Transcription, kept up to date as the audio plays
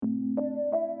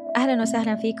أهلا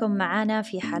وسهلا فيكم معنا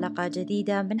في حلقة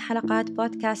جديدة من حلقات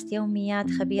بودكاست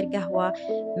يوميات خبير قهوة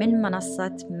من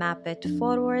منصة مابت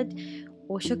فورورد.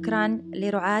 وشكرا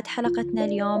لرعاة حلقتنا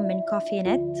اليوم من كوفي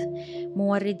نت،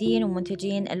 موردين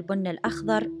ومنتجين البن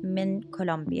الأخضر من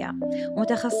كولومبيا،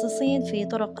 متخصصين في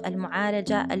طرق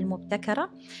المعالجة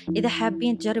المبتكرة. إذا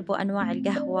حابين تجربوا أنواع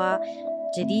القهوة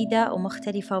جديدة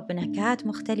ومختلفة وبنكهات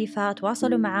مختلفة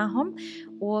تواصلوا معاهم،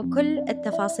 وكل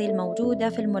التفاصيل موجودة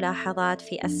في الملاحظات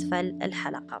في أسفل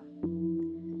الحلقة.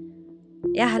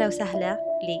 يا هلا وسهلا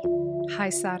لي.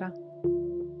 هاي سارة،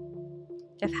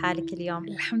 كيف حالك اليوم؟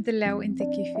 الحمد لله، وانت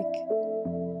كيفك؟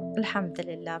 الحمد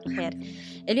لله بخير.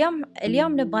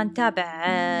 اليوم نبغى نتابع،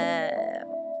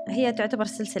 هي تعتبر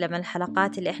سلسلة من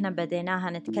الحلقات اللي احنا بديناها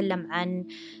نتكلم عن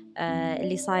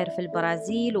اللي صاير في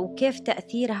البرازيل وكيف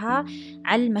تأثيرها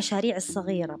على المشاريع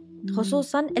الصغيرة،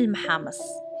 خصوصا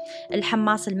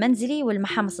الحماص المنزلي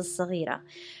والمحامص الصغيرة،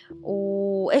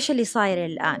 وإيش اللي صاير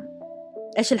الآن،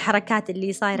 إيش الحركات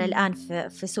اللي صايرة الآن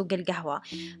في سوق القهوة.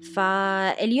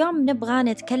 فاليوم نبغى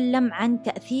نتكلم عن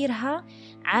تأثيرها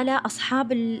على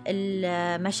أصحاب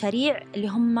المشاريع اللي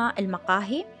هم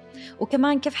المقاهي،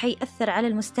 وكمان كيف حيأثر على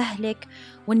المستهلك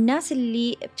والناس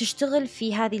اللي بتشتغل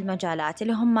في هذه المجالات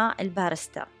اللي هم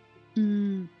الباريستا.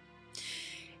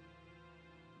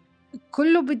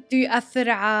 كله بده يأثر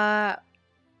على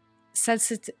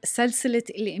سلسلة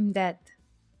الإمداد.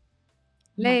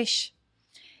 ليش؟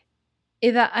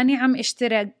 إذا أنا عم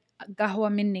اشتري قهوة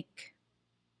منك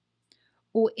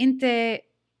وإنت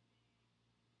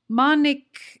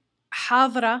مانك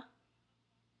حاضرة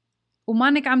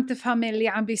ومانك عم تفهم اللي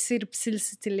عم بيصير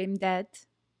بسلسلة الإمداد،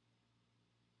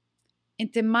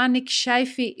 إنت مانك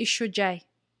شايفة إيشو جاي.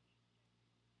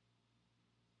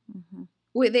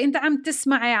 وإذا أنت عم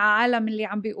تسمعي عالم اللي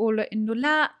عم بيقولوا إنه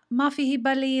لا، ما فيه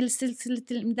بالي سلسلة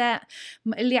الإمداد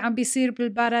اللي عم بيصير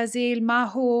بالبرازيل ما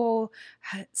هو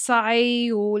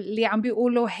صعي، واللي عم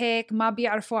بيقولوا هيك ما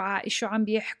بيعرفوا على إيشو عم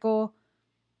بيحكوا.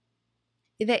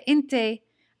 إذا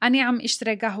أنا عم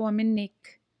اشتري قهوة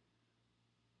منك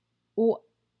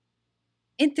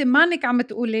وإنت مانك عم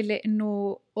تقولي لي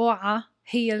إنه اوعى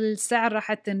هي السعر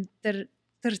رح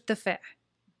ترتفع،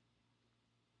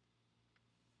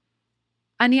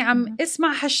 أنا عم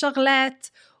اسمع هالشغلات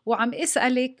وعم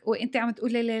اسألك وانت عم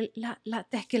تقولي لي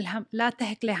لا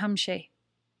تهكلي هم شيء.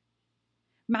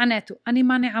 معناته أنا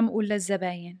ماني عم أقول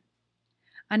للزباين،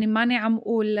 أنا ماني عم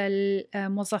أقول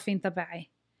للموظفين تبعي،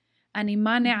 أنا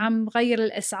ماني عم غير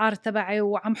الأسعار تبعي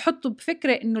وعم حطه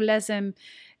بفكرة إنه لازم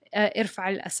ارفع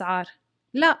الأسعار.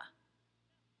 لا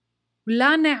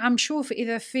أنا عم شوف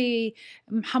إذا في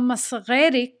محمص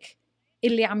غيرك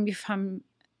اللي عم يفهم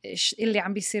اللي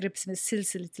عم بيصير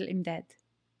بسلسلة الإمداد.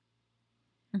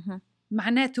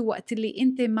 معناته وقت اللي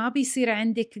انت ما بيصير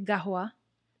عندك قهوة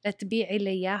لتبيعي لي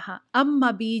اياها،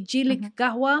 اما بيجي لك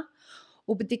قهوة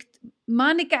وبدك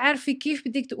مانك عارفة كيف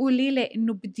بدك تقولي لي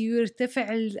انه بده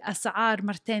يرتفع الاسعار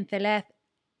مرتين ثلاث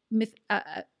مثل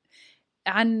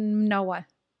عن منوع.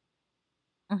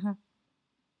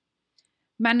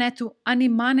 معناته أنا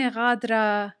ماني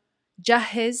غادرة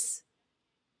جهز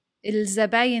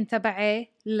الزباين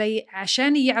تبعي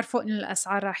عشان يعرفوا إن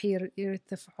الأسعار راح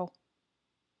يرتفعوا.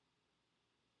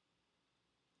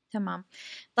 تمام.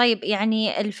 طيب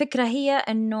يعني الفكرة هي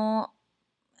أنه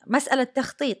مسألة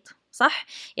تخطيط، صح؟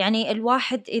 يعني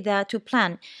الواحد إذا to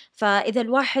plan، فإذا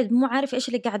الواحد مو عارف إيش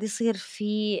اللي قاعد يصير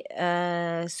في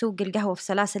سوق القهوة في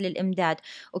سلاسل الإمداد،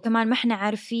 وكمان ما إحنا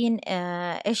عارفين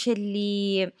إيش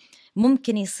اللي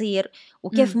ممكن يصير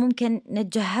وكيف ممكن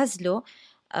نتجهز له،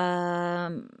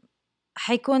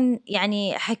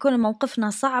 حيكون موقفنا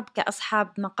صعب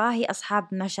كأصحاب مقاهي، أصحاب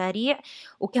مشاريع،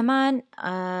 وكمان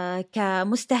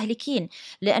كمستهلكين،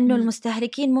 لأنه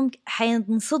المستهلكين ممكن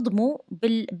حينصدموا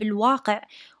بالواقع،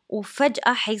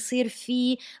 وفجأة حيصير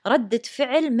في ردة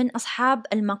فعل من أصحاب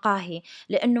المقاهي،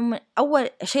 لأنه أول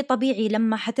شيء طبيعي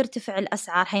لما حترتفع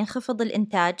الأسعار حينخفض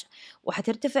الإنتاج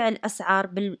وحترتفع الأسعار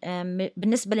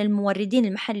بالنسبة للموردين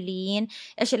المحليين.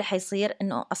 إيش اللي حيصير؟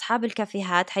 إنه أصحاب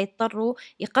الكافيهات حيضطروا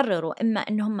يقرروا إما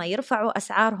إنهم يرفعوا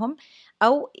أسعارهم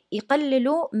أو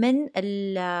يقللوا من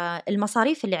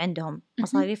المصاريف اللي عندهم،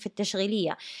 مصاريف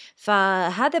التشغيلية.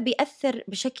 فهذا بيأثر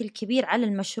بشكل كبير على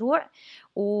المشروع،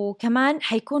 وكمان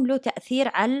حيكون له تأثير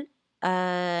على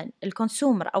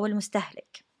الكونسومر أو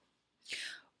المستهلك.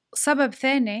 سبب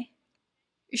ثاني،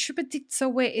 شو بدك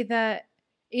تسوي إذا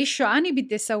شو أنا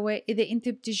بدي أسوي إذا أنت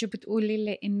بتيجي بتقولي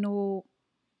لي إنه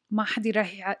ما حدا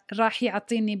راح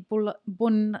يعطيني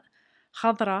بن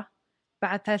خضرة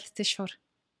بعد 3 أشهر؟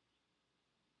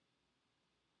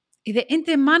 إذا أنت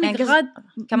مانك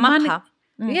كمقهى.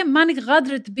 مانك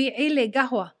غادرة تبيعي لي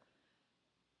قهوة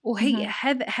وهي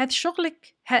هذا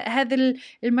شغلك، هذا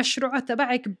المشروع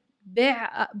تبعك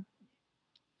بيع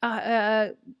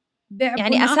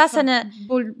يعني بن أساساً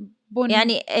بن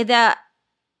يعني إذا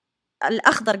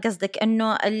الأخضر قصدك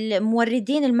إنه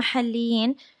الموردين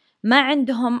المحليين ما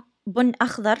عندهم بن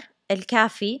أخضر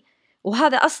الكافي،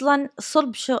 وهذا أصلاً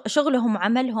صلب شغلهم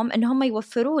وعملهم إن هم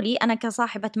يوفروا لي أنا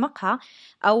كصاحبة مقهى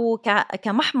أو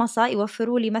كمحمصة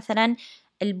يوفروا لي مثلاً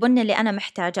البن اللي أنا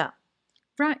محتاجاه.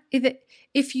 right.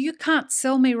 If you can't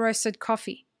sell me roasted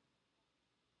coffee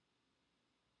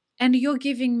and you're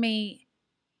giving me,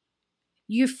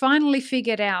 you finally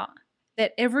figured out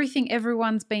that everything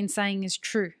everyone's been saying is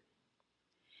true,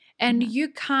 and you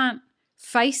can't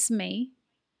face me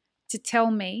to tell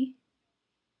me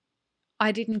I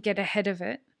didn't get ahead of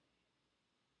it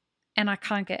and I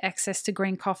can't get access to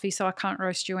green coffee, so I can't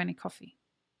roast you any coffee.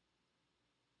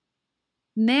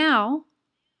 Now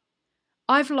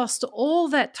I've lost all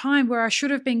that time where I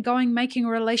should have been going making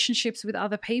relationships with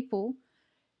other people,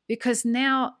 because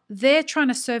now they're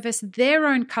trying to service their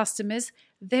own customers.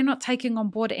 They're not taking on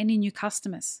board any new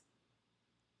customers.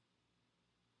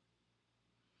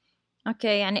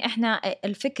 أوكي، يعني إحنا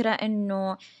الفكرة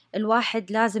إنه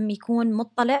الواحد لازم يكون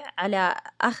مطلع على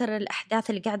آخر الأحداث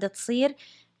اللي قاعدة تصير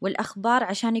والأخبار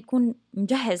عشان يكون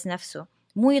مجهز نفسه،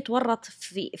 مو يتورط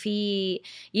في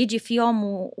يجي في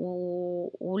يوم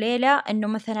وليلة إنه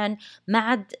مثلا ما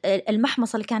عاد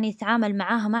المحمصة اللي كان يتعامل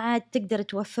معاها ما عاد تقدر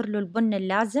توفر له البن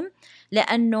اللازم،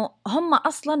 لأنه هم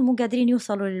أصلا مو قادرين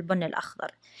يوصلوا للبن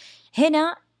الأخضر.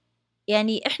 هنا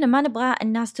يعني إحنا ما نبغى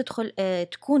الناس تدخل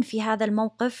تكون في هذا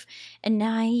الموقف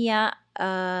إنها هي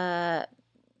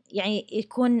يعني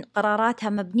يكون قراراتها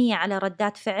مبنية على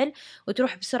ردات فعل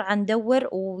وتروح بسرعة ندور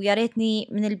ويا ريتني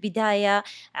من البداية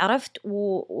عرفت،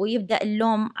 ويبدأ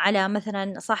اللوم على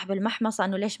مثلا صاحب المحمصة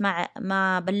إنه ليش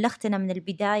ما بلغتنا من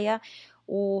البداية.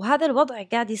 وهذا الوضع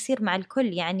قاعد يصير مع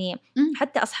الكل، يعني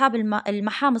حتى أصحاب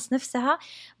المحامص نفسها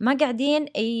ما قاعدين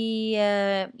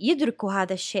يدركوا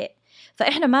هذا الشيء.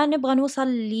 فإحنا ما نبغى نوصل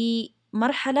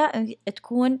لمرحلة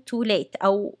تكون too late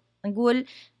أو نقول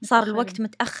صار الوقت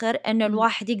متأخر إنه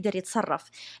الواحد يقدر يتصرف،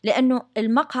 لأنه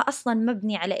المقهى أصلاً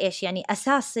مبني على إيش؟ يعني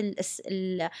أساس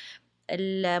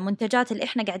المنتجات اللي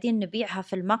إحنا قاعدين نبيعها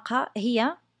في المقهى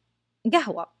هي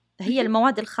قهوة، هي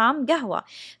المواد الخام قهوة.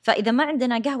 فإذا ما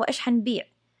عندنا قهوة إيش حنبيع؟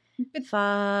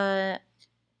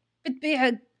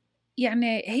 بتبيع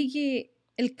يعني هي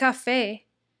الكافيه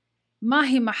ما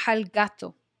هي محل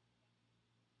جاتو،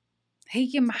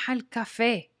 هي محل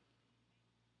كافيه.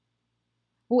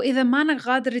 وإذا ما أنا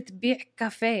قادر تبيع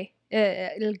كافيه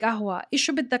القهوة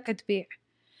إيش بدك تبيع؟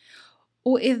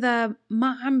 وإذا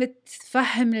ما عم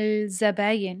تفهم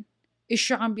الزباين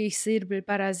إيش عم بيصير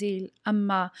بالبرازيل،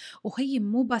 أما وهي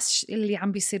مو بس اللي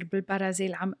عم بيصير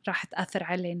بالبرازيل راح تأثر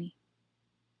عليني،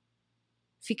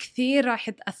 في كثير راح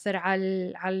تأثر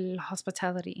على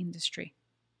الهوسبيتاليتي اندستري.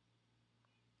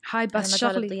 هاي بس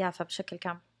شغلي الضيافة بشكل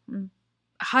كامل.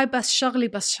 هاي بس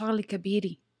شغلي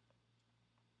كبيري.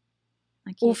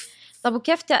 طب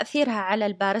وكيف تأثيرها على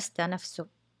الباريستا نفسه؟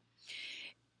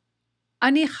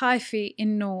 أنا خايفة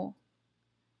إنه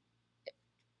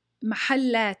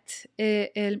محلات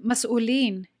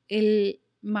المسؤولين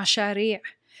المشاريع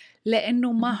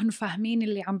لأنه ما هن فاهمين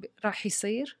اللي راح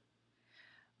يصير،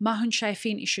 ما هن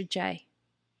شايفين إيش الجاي.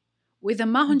 وإذا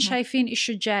ما هن شايفين إيش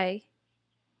الجاي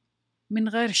من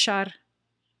غير شر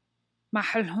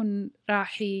محلهن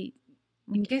راح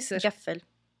ينكسر يقفل.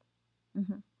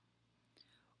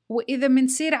 وإذا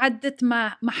منصير عدة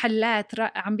محلات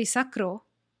عم بيسكروا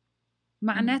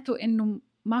معناته إنه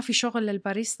ما في شغل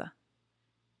للباريستا.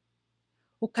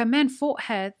 وكمان فوق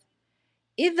هذا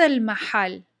إذا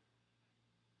المحل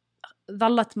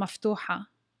ظلت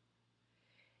مفتوحة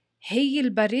هي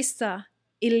الباريستا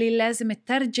اللي لازم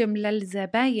تترجم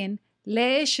للزباين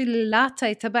ليش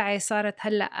اللاتاي تبعي صارت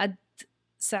هلأ قد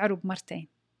سعره بمرتين.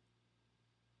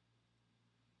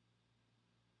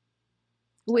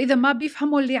 وإذا ما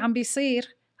بيفهموا اللي عم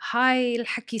بيصير هاي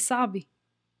الحكي صعبي،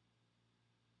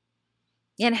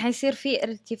 يعني حيصير في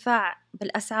ارتفاع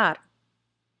بالأسعار.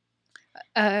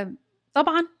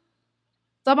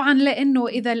 طبعا لأنه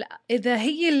إذا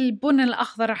هي البن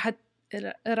الأخضر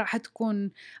راح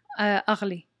تكون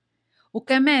أغلي،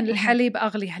 وكمان الحليب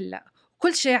أغلي هلأ،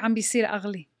 كل شيء عم بيصير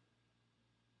أغلي.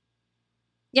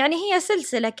 يعني هي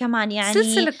سلسلة كمان، يعني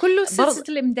سلسلة كله سلسلة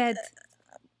الإمداد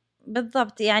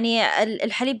بالضبط. يعني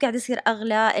الحليب قاعد يصير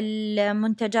أغلى،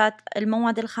 المنتجات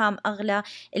المواد الخام أغلى،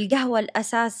 القهوة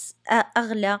الأساس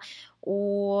أغلى،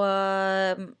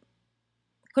 وكل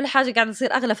حاجة قاعد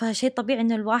تصير أغلى. فهالشيء طبيعي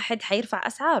إنه الواحد حيرفع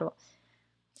أسعاره،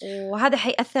 وهذا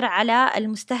حيأثر على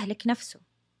المستهلك نفسه.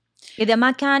 إذا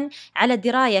ما كان على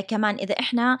دراية كمان، إذا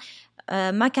إحنا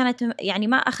ما كانت يعني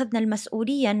ما أخذنا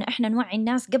المسؤولية إن إحنا نوعي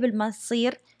الناس قبل ما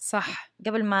تصير، صح،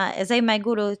 قبل ما زي ما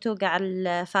يقولوا توقع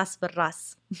الفاس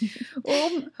بالراس.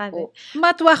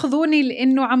 ما تواخذوني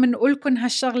لأنه عم نقولكن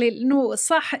هالشغلة، لأنه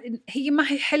صح هي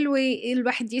ما هي حلوة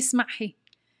الواحد يسمعها،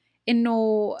 إنه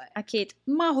أكيد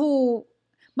ما هو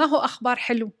أخبار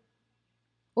حلو،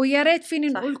 ويا ريت فيني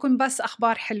نقولكم بس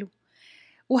أخبار حلو،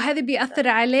 وهذا بيأثر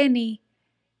عليني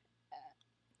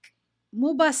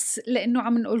مو بس لأنه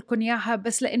عم نقولكم إياها،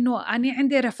 بس لأنه أنا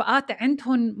عندي رفقات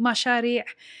عندهم مشاريع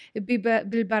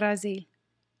بالبرازيل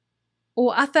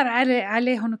وأثر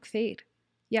عليهم كثير.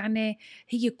 يعني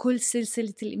هي كل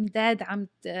سلسلة الإمداد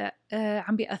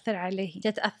عم بيأثر عليه،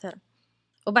 تتأثر.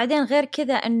 وبعدين غير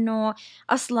كذا أنه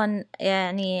أصلا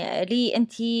يعني لي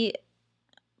أنتي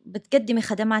بتقدمي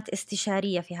خدمات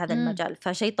استشارية في هذا المجال،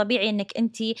 فشيء طبيعي أنك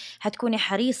أنتي هتكوني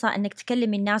حريصة أنك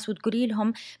تكلمي الناس وتقولي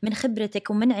لهم من خبرتك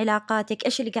ومن علاقاتك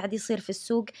إيش اللي قاعد يصير في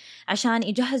السوق عشان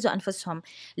يجهزوا أنفسهم.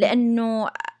 لأنه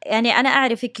يعني أنا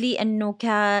أعرفك لي أنه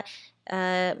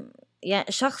يعني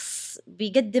شخص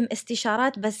بيقدم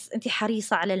استشارات، بس أنتي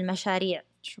حريصة على المشاريع.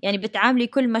 يعني بتعاملي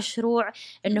كل مشروع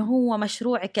إنه هو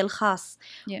مشروعك الخاص،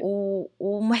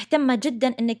 ومهتمة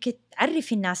جدا إنك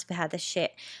تعرفي الناس بهذا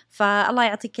الشيء. فالله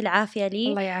يعطيك العافية لي،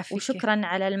 الله يعافيك، وشكرا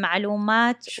على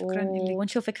المعلومات،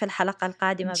 ونشوفك في الحلقة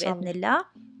القادمة بإذن الله.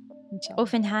 إن شاء الله.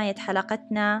 وفي نهاية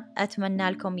حلقتنا أتمنى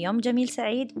لكم يوم جميل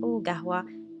سعيد وقهوة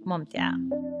ممتعة.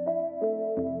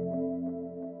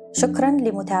 شكراً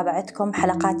لمتابعتكم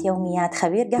حلقات يوميات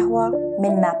خبير قهوة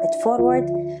من مابت فورورد،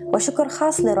 وشكر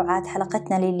خاص لرعاة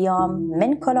حلقتنا لليوم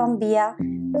من كولومبيا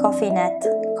كوفي نت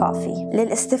كوفي.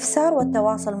 للاستفسار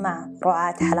والتواصل مع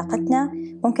رعاة حلقتنا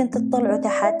ممكن تطلعوا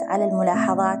تحت على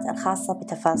الملاحظات الخاصة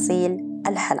بتفاصيل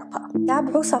الحلقة.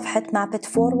 تابعوا صفحة مابت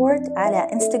فورورد على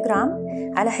انستغرام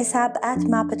على حساب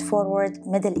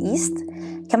 @mapitforwardmiddleeast.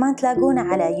 كمان تلاقونا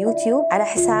على يوتيوب على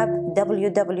حساب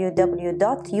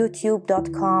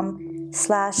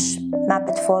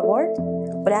www.youtube.com/mapitforward،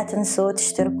 ولا تنسوا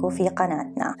تشتركوا في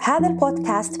قناتنا. هذا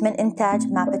البودكاست من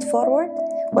إنتاج مابت فورورد،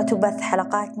 وتبث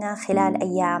حلقاتنا خلال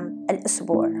أيام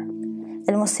الأسبوع.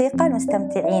 الموسيقى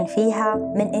المستمتعين فيها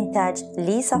من إنتاج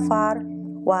لي صفار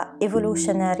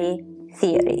وإيفولوشنري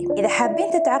ثيوري. إذا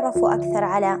حابين تتعرفوا أكثر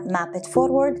على مابت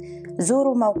فورورد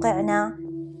زوروا موقعنا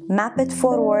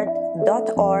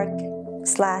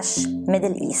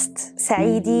mapitforward.org/middleeast.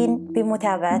 سعيدين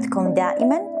بمتابعتكم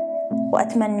دائما،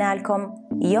 وأتمنى لكم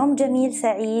يوم جميل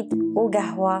سعيد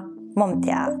وقهوة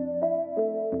ممتعة.